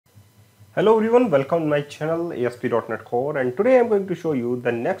Hello everyone, welcome to my channel ASP.NET Core, and today I'm going to show you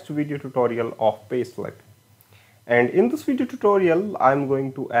the next video tutorial of Payslip. And in this video tutorial I'm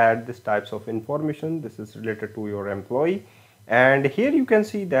going to add these types of information. This is related to your employee, and here you can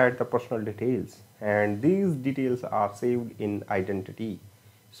see that the personal details, and these details are saved in identity.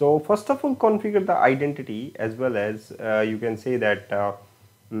 So first of all, configure the identity, as well as you can say that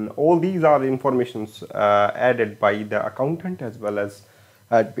all these are informations added by the accountant as well as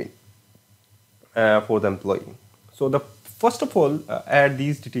admin for the employee. So the first of all, add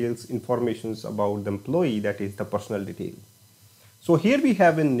these details informations about the employee, that is the personal detail. So here we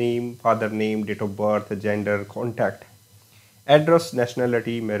have a name, father name, date of birth, gender, contact, address,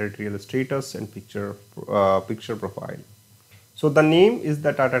 nationality, marital status, and picture profile. So the name is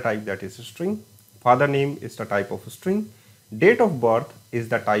the data type, that is a string. Father name is the type of a string. Date of birth is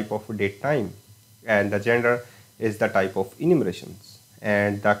the type of date time, and the gender is the type of enumerations,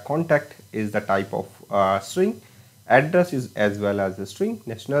 and the contact is the type of string. Address is as well as a string.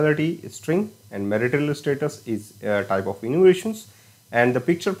 Nationality is string, and marital status is a type of enumerations, and the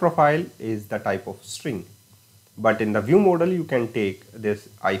picture profile is the type of string. But in the view model you can take this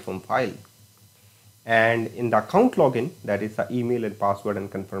iForm file. And in the account login, that is the email and password and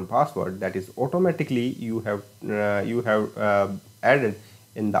confirm password, that is automatically you have added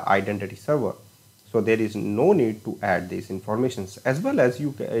in the identity server. So there is no need to add these informations, as well as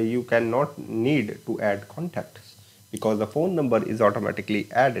you cannot need to add contacts, because the phone number is automatically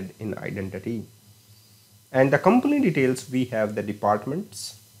added in identity. And the company details, we have the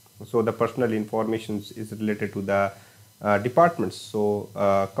departments. So the personal information is related to the departments. So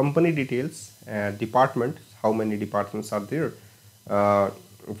company details, department, how many departments are there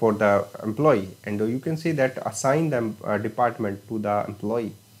for the employee, and you can say that assign them department to the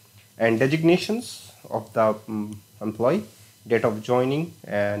employee. And designations of the employee, date of joining,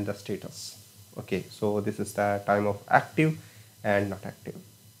 and the status. Okay, so this is the time of active and not active.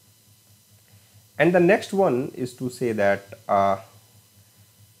 And the next one is to say that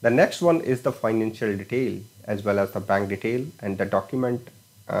the next one is the financial detail as well as the bank detail and the document.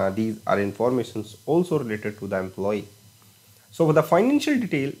 These are informations also related to the employee. So the financial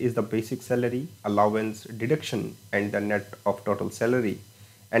detail is the basic salary, allowance, deduction, and the net of total salary,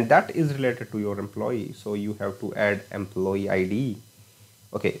 and that is related to your employee. So you have to add employee ID.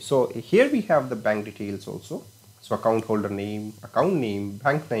 Okay, so here we have the bank details also. So account holder name, account name,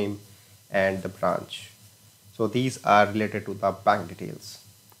 bank name, and the branch. So these are related to the bank details,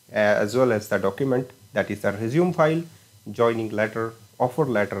 as well as the document, that is the resume file, joining letter, offer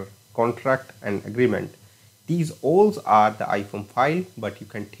letter, contract, and agreement. These all are the iForm file, but you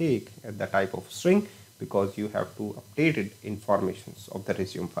can take the type of string because you have to update it informations of the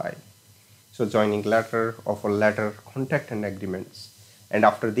resume file. So joining letter, offer letter, contact, and agreements. And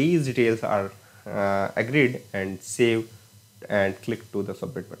after these details are agreed and saved, and click to the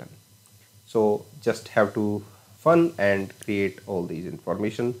submit button. So just have to fun and create all these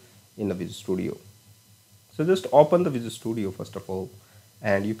information in the Visual Studio. So just open the Visual Studio first of all,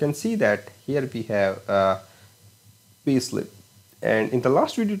 and you can see that here we have Payslip. And in the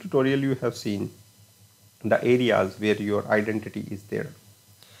last video tutorial you have seen the areas where your identity is there,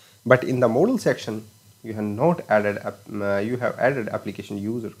 but in the model section you have not added you have added application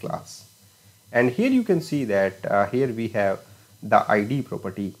user class. And here you can see that here we have the ID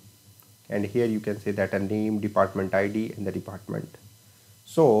property, and here you can say that a name, department ID, and the department.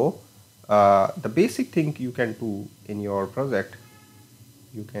 So the basic thing you can do in your project,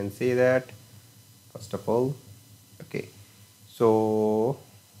 you can say that first of all, okay, so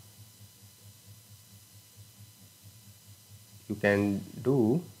you can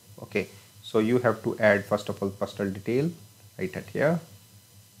do, okay, so you have to add first of all personal detail right at here.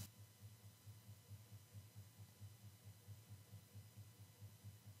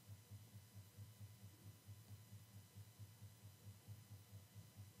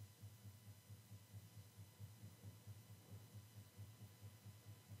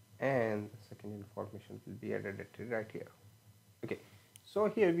 And the second information will be added right here. Okay, so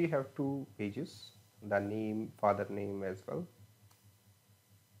here we have two pages, the name, father name as well.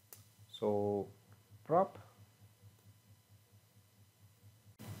 So prop,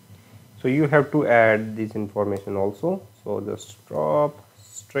 so you have to add this information also. So just prop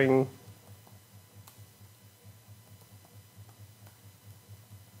string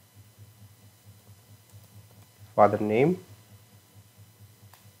father name,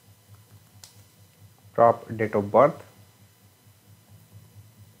 prop date of birth,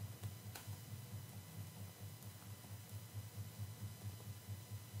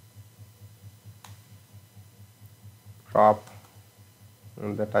 prop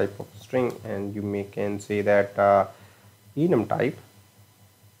the type of string, and you can say that enum type,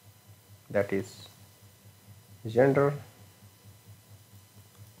 that is gender,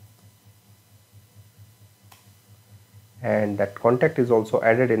 and that contact is also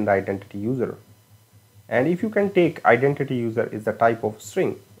added in the identity user. And if you can take identity user is the type of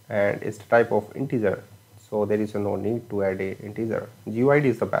string and it's the type of integer, so there is no need to add a integer. GUID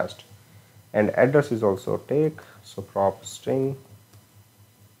is the best. And address is also take, so prop string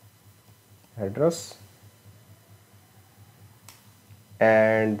address,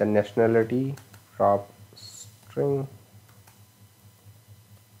 and the nationality prop string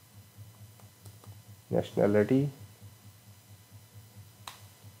nationality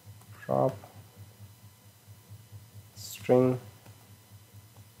prop string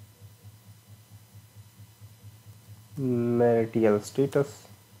marital status.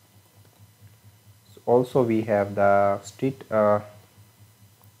 So also we have the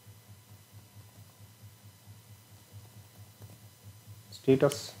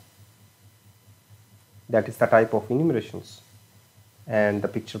status, that is the type of enumerations, and the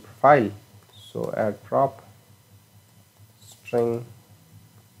picture profile, so add prop string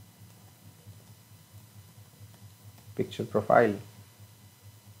picture profile.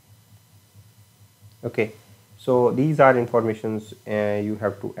 Okay, so these are informations you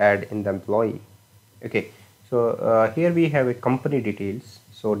have to add in the employee. Okay, so here we have a company details.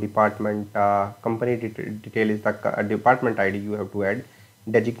 So department company detail is the department ID you have to add,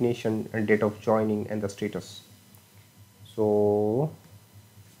 designation and date of joining and the status. So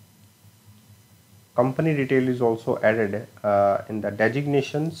company detail is also added in the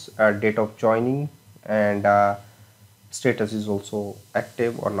designations, date of joining, and status is also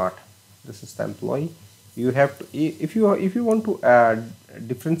active or not. This is the employee. You have to, if you want to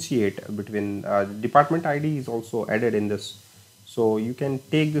differentiate between department ID is also added in this, so you can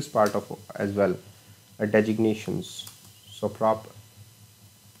take this part of as well, designations. So prop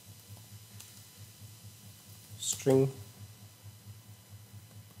string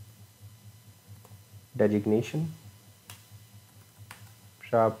designation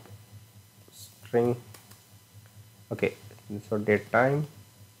prop string, okay, so date time,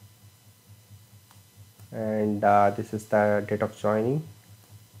 and this is the date of joining,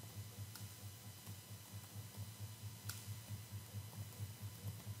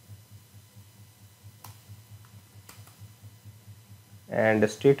 and the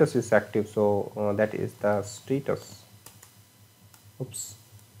status is active, so that is the status. Oops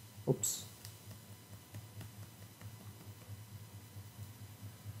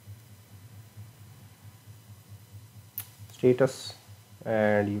status,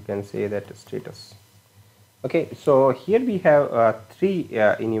 and you can say that status. Okay, so here we have three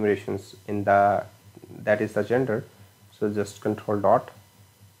enumerations in the, that is the gender. So just control dot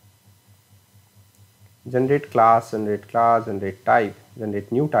generate class, generate type,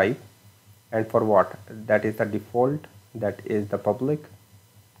 generate new type, and for what, that is the default, that is the public,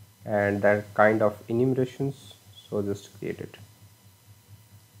 and that kind of enumerations. So just create it,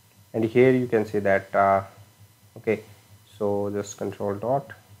 and here you can say that okay, so just control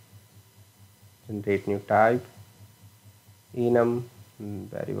dot generate new type enum,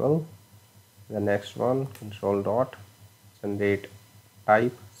 very well. The next one, control dot generate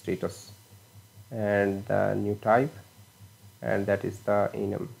type status, and the new type, and that is the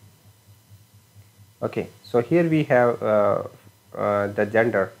enum. Okay, so here we have the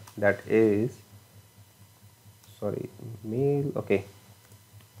gender, that is, sorry, male, okay,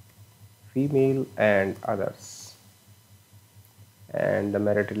 female and others, and the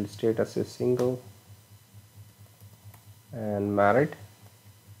marital status is single and married.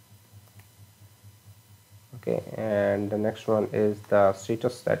 Okay, and the next one is the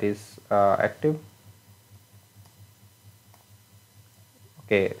status, that is active.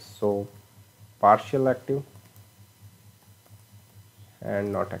 Okay, so partial active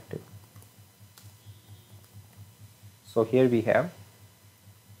and not active. So here we have,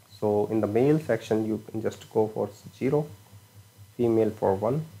 so in the male section you can just go for 0, female for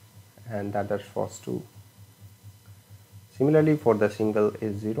 1, and the others for 2. Similarly for the single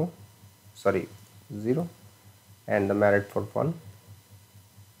is 0, and the married for 1,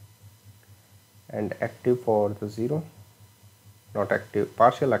 and active for the 0, not active,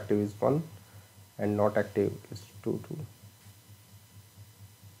 partial active is 1, and not active is 2.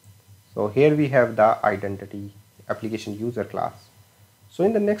 So here we have the identity application user class. So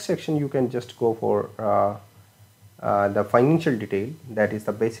in the next section you can just go for the financial detail, that is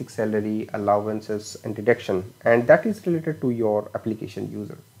the basic salary, allowances, and deduction, and that is related to your application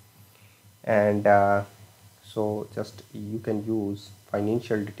user. And so just you can use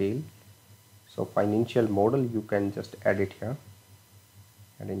financial detail. So financial model, you can just add it here,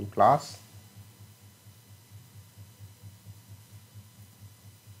 add a new class.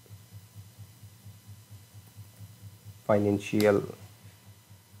 Financial,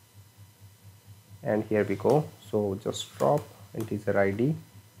 and here we go. So just drop integer id,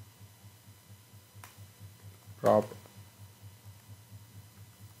 drop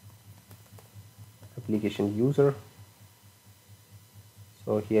application user.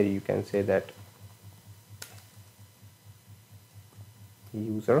 So here you can say that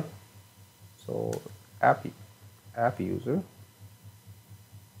user, so app user.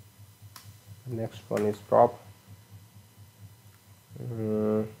 Next one is prop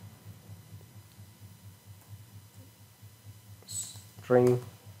string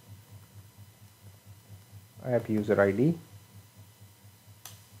app user id,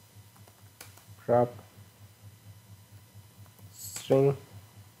 prop string.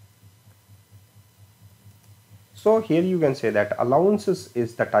 So here you can say that allowances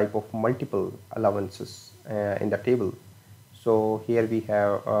is the type of multiple allowances in the table. So here we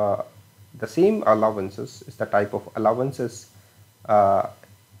have the same allowances is the type of allowances uh,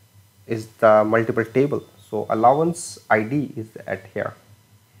 is the multiple table. So allowance ID is at here,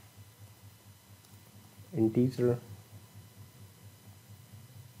 integer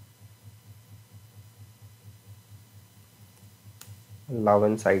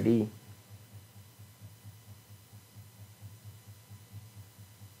allowance ID,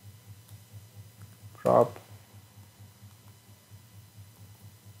 prop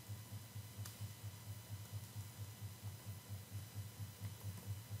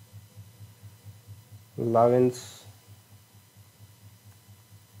allowance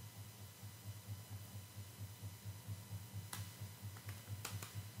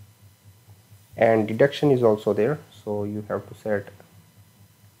and deduction is also there. So you have to set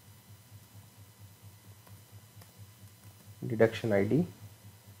deduction ID.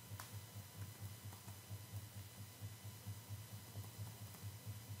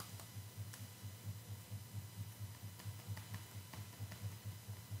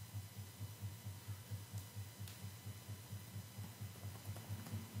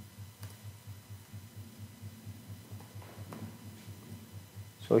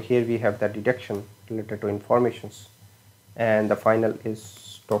 So here we have the deduction related to informations, and the final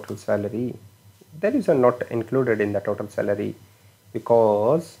is total salary. There is a not included in the total salary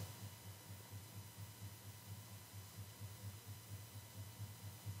because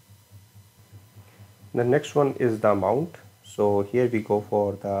the next one is the amount. So here we go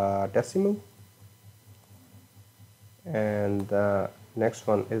for the decimal, and the next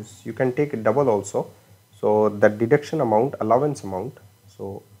one is you can take double also. So the deduction amount, allowance amount,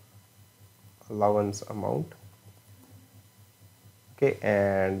 so allowance amount. Okay,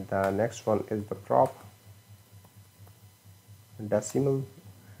 and the next one is the prop decimal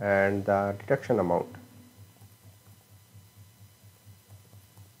and the deduction amount.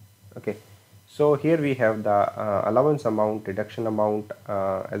 Okay, so here we have the allowance amount, deduction amount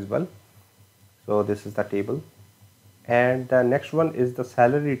as well. So this is the table, and the next one is the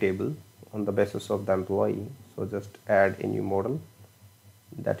salary table on the basis of the employee. So just add a new model,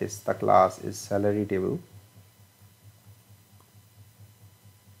 that is the class is salary table,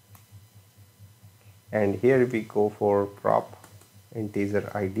 and here we go for prop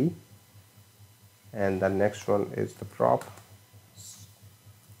integer id, and the next one is the prop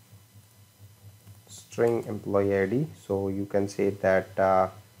string employee id. So you can say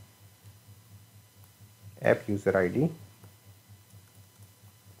that app user id,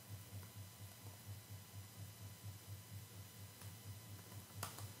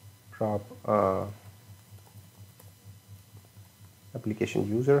 prop application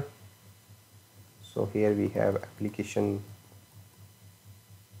user. So here we have application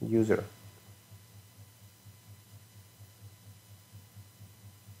user.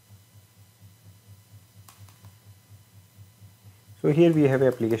 So here we have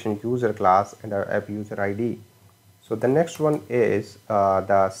application user class and our app user ID. So the next one is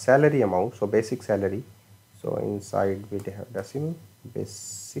the salary amount, so basic salary. So inside we have decimal,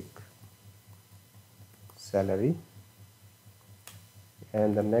 basic salary,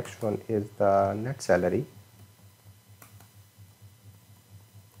 and the next one is the net salary.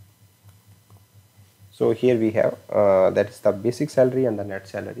 So here we have that is the basic salary and the net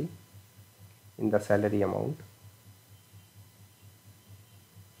salary in the salary amount.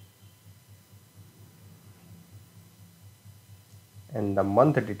 And the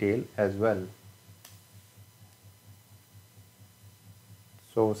month detail as well.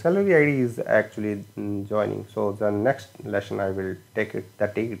 So So salary ID is actually joining. So the next lesson I will take it the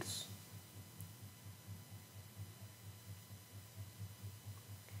dates.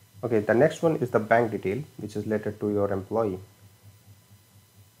 Okay, the next one is the bank detail, which is related to your employee.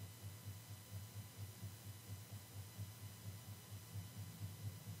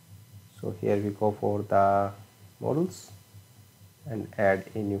 So here we go for the models and add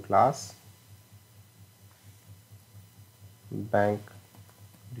a new class, bank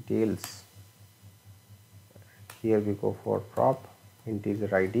details. Here we go for prop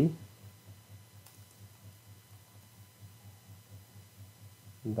integer ID.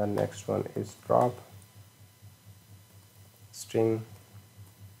 The next one is prop string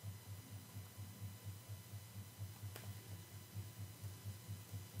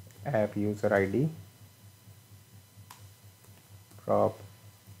app user ID, prop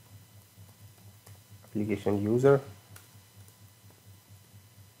application user,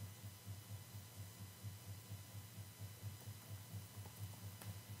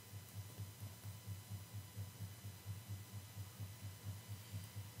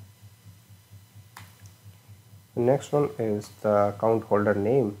 the next one is the account holder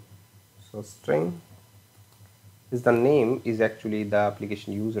name. So string is the name is actually the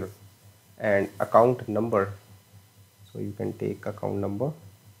application user, and account number, so you can take account number,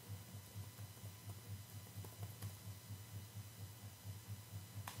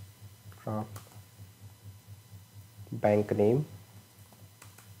 prop bank name,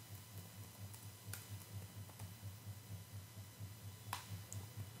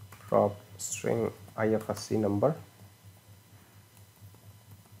 prop string IFSC number,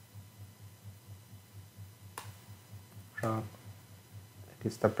 prop that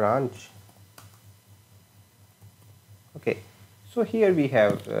is the branch. Okay, so here we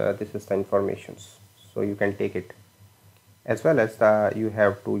have this is the informations, so you can take it, as well as you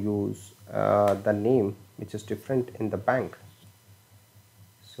have to use the name which is different in the bank.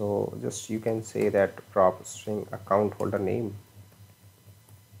 So just you can say that prop string account holder name.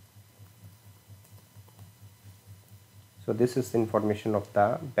 So this is the information of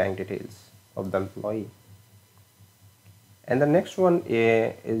the bank details of the employee. And the next one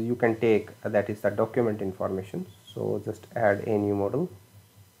is you can take that is the document information. So just add a new model.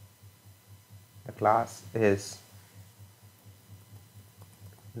 The class is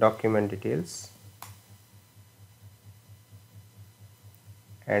document details,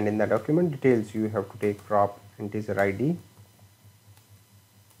 and in the document details you have to take prop integer ID,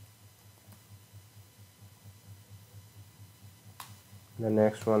 the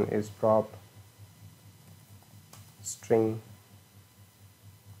next one is prop string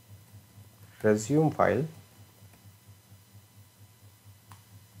resume file,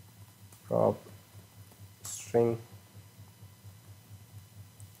 prop string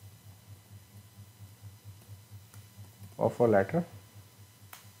offer letter,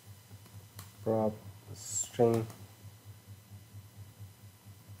 prop string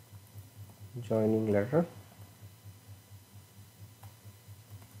joining letter,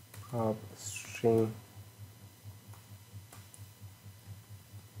 prop string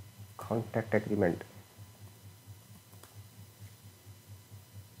contact agreement.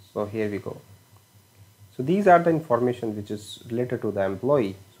 So here we go. So these are the information which is related to the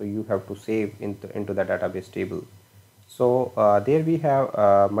employee, so you have to save into the database table. So there we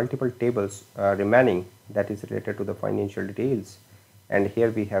have multiple tables remaining that is related to the financial details, and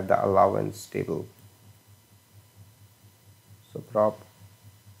here we have the allowance table. So prop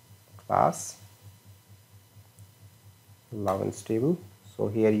class allowance table. So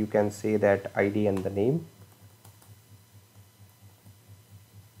here you can say that ID and the name.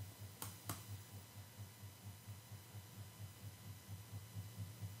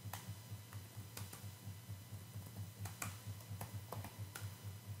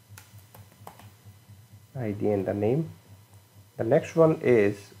 ID and the name. The next one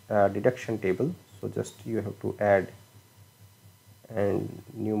is deduction table. So just you have to add a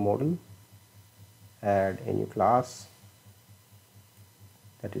new model, add a new class,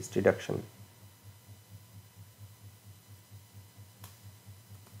 that is deduction.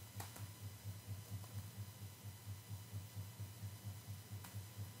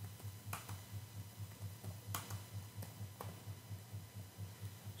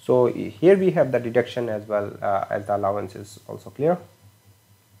 So here we have the deduction as well as the allowance is also clear.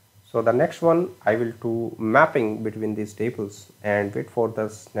 So the next one I will do mapping between these tables and wait for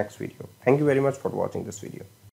this next video. Thank you very much for watching this video.